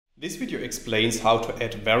This video explains how to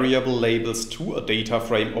add variable labels to a data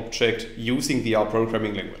frame object using the R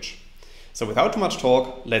programming language. So without too much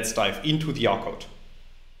talk, let's dive into the R code.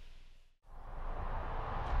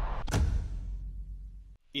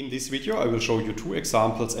 In this video, I will show you two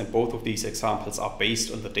examples, and both of these examples are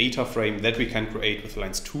based on the data frame that we can create with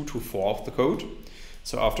lines 2 to 4 of the code.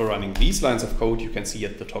 So after running these lines of code, you can see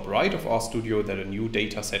at the top right of RStudio that a new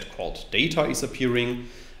data set called data is appearing,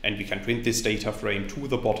 and we can print this data frame to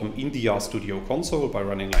the bottom in the RStudio console by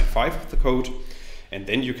running line 5 of the code. And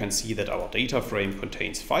then you can see that our data frame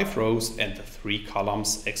contains 5 rows and the 3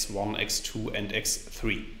 columns x1, x2 and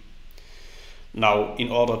x3. Now, in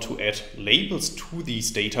order to add labels to these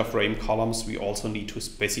data frame columns, we also need to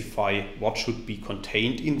specify what should be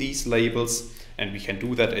contained in these labels. And we can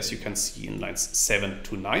do that, as you can see, in lines 7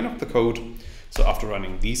 to 9 of the code. So after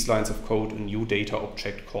running these lines of code, a new data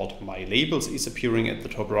object called myLabels is appearing at the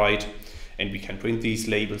top right. And we can print these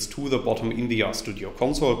labels to the bottom in the RStudio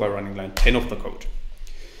console by running line 10 of the code.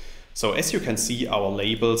 So as you can see, our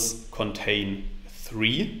labels contain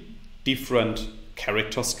 3 different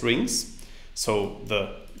character strings. So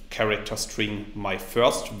the character string my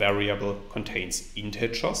first variable contains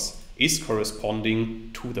integers, is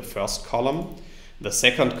corresponding to the first column. The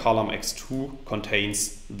second column x2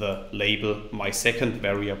 contains the label my second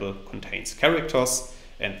variable contains characters,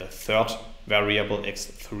 and the third variable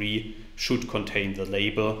x3 should contain the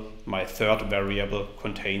label my third variable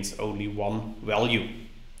contains only one value.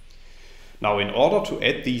 Now, in order to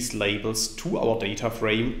add these labels to our data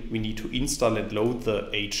frame, we need to install and load the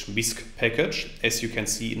Hmisc package, as you can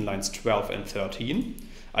see in lines 12 and 13.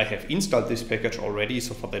 I have installed this package already,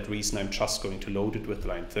 so for that reason I'm just going to load it with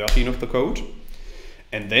line 13 of the code.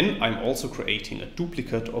 And then I'm also creating a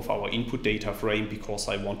duplicate of our input data frame because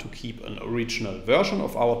I want to keep an original version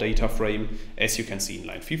of our data frame, as you can see in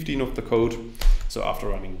line 15 of the code. So after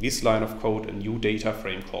running this line of code, a new data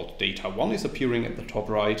frame called data1 is appearing at the top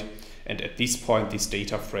right. And at this point, this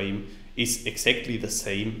data frame is exactly the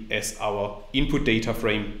same as our input data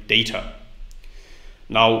frame data.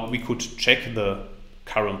 Now we could check the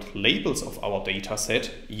current labels of our data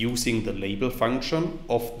set using the label function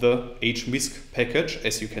of the Hmisc package,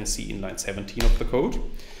 as you can see in line 17 of the code.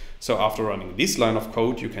 So after running this line of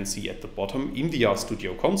code, you can see at the bottom in the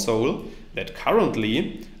RStudio console that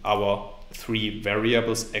currently our 3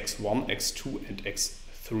 variables x1, x2 and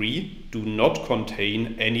x3 do not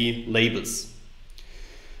contain any labels.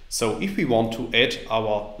 So if we want to add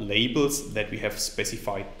our labels that we have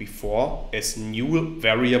specified before as new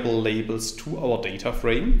variable labels to our data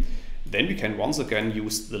frame, then we can once again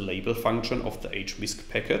use the label function of the Hmisc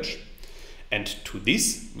package. And to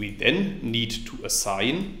this, we then need to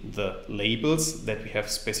assign the labels that we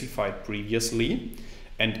have specified previously.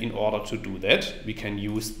 And in order to do that, we can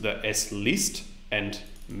use the as.list and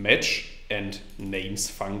match and names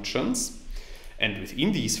functions. And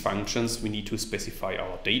within these functions, we need to specify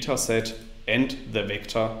our data set and the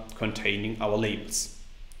vector containing our labels.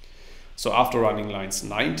 So after running lines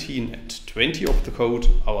 19 and 20 of the code,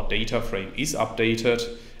 our data frame is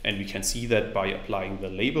updated, and we can see that by applying the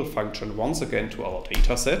label function once again to our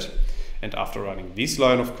data set. And after running this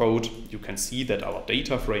line of code, you can see that our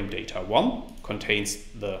data frame data1 contains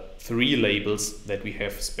the 3 labels that we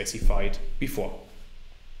have specified before.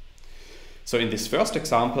 So in this first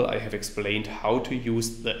example, I have explained how to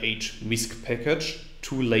use the Hmisc package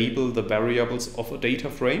to label the variables of a data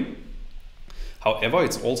frame. However,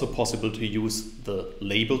 it's also possible to use the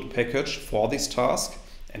labeled package for this task.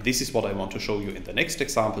 And this is what I want to show you in the next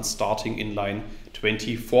example, starting in line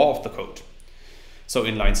 24 of the code. So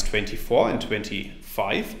in lines 24 and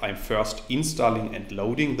 25, I'm first installing and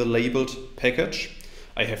loading the labeled package.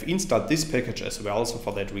 I have installed this package as well, so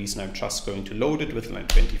for that reason I'm just going to load it with line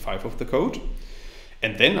 25 of the code.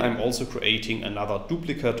 And then I'm also creating another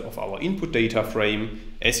duplicate of our input data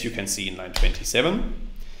frame, as you can see in line 27.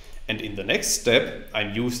 And in the next step,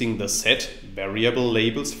 I'm using the set variable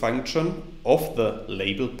labels function of the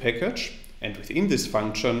labeled package. And within this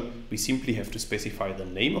function, we simply have to specify the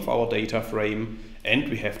name of our data frame, and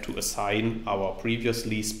we have to assign our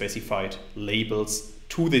previously specified labels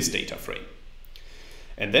to this data frame.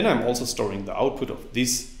 And then I'm also storing the output of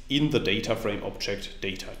this in the data frame object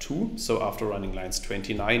data2. So after running lines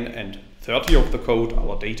 29 and 30 of the code,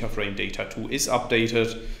 our data frame data2 is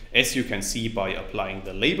updated, as you can see by applying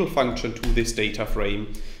the label function to this data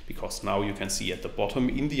frame, because now you can see at the bottom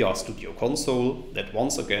in the RStudio console that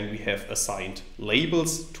once again we have assigned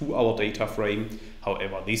labels to our data frame.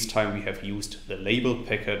 However, this time we have used the label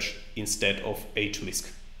package instead of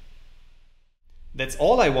Hmisc. That's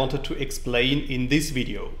all I wanted to explain in this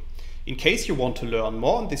video. In case you want to learn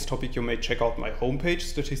more on this topic, you may check out my homepage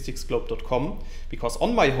statisticsglobe.com, because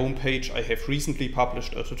on my homepage I have recently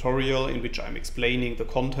published a tutorial in which I'm explaining the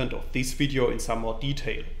content of this video in some more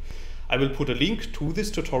detail. I will put a link to this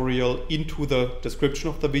tutorial into the description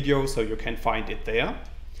of the video so you can find it there.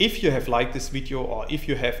 If you have liked this video or if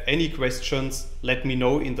you have any questions, let me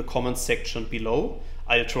know in the comments section below.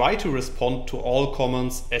 I'll try to respond to all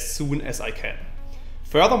comments as soon as I can.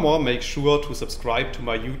 Furthermore, make sure to subscribe to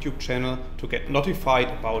my YouTube channel to get notified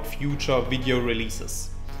about future video releases.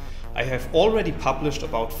 I have already published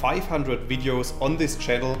about 500 videos on this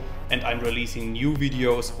channel and I'm releasing new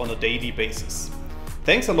videos on a daily basis.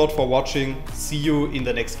 Thanks a lot for watching. See you in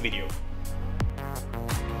the next video.